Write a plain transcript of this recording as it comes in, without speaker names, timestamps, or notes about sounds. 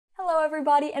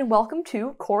everybody, and welcome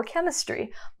to Core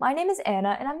Chemistry. My name is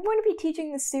Anna, and I'm going to be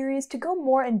teaching this series to go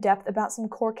more in depth about some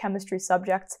core chemistry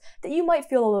subjects that you might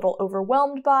feel a little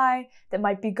overwhelmed by, that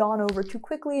might be gone over too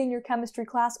quickly in your chemistry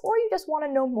class, or you just want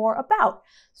to know more about.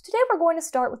 So today we're going to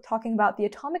start with talking about the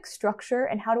atomic structure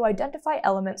and how to identify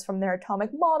elements from their atomic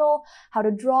model, how to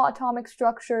draw atomic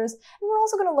structures, and we're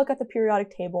also going to look at the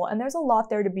periodic table, and there's a lot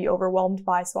there to be overwhelmed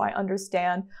by, so I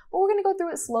understand, but we're going to go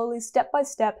through it slowly, step by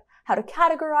step, how to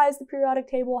categorize the periodic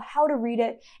table, how to read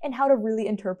it, and how to really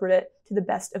interpret it to the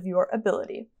best of your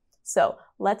ability. So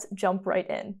let's jump right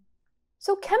in.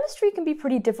 So chemistry can be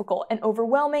pretty difficult and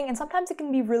overwhelming, and sometimes it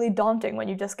can be really daunting when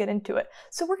you just get into it.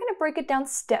 So we're going to break it down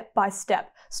step by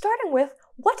step, starting with,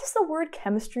 what does the word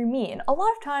chemistry mean? A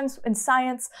lot of times in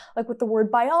science, like with the word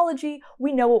biology,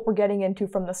 we know what we're getting into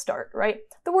from the start, right?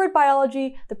 The word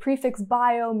biology, the prefix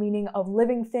bio, meaning of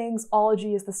living things,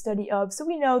 ology is the study of, so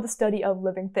we know the study of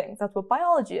living things. That's what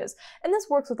biology is. And this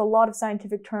works with a lot of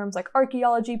scientific terms like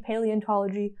archaeology,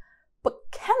 paleontology, but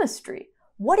chemistry,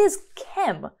 what is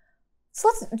chem? So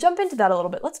let's jump into that a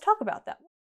little bit. Let's talk about that.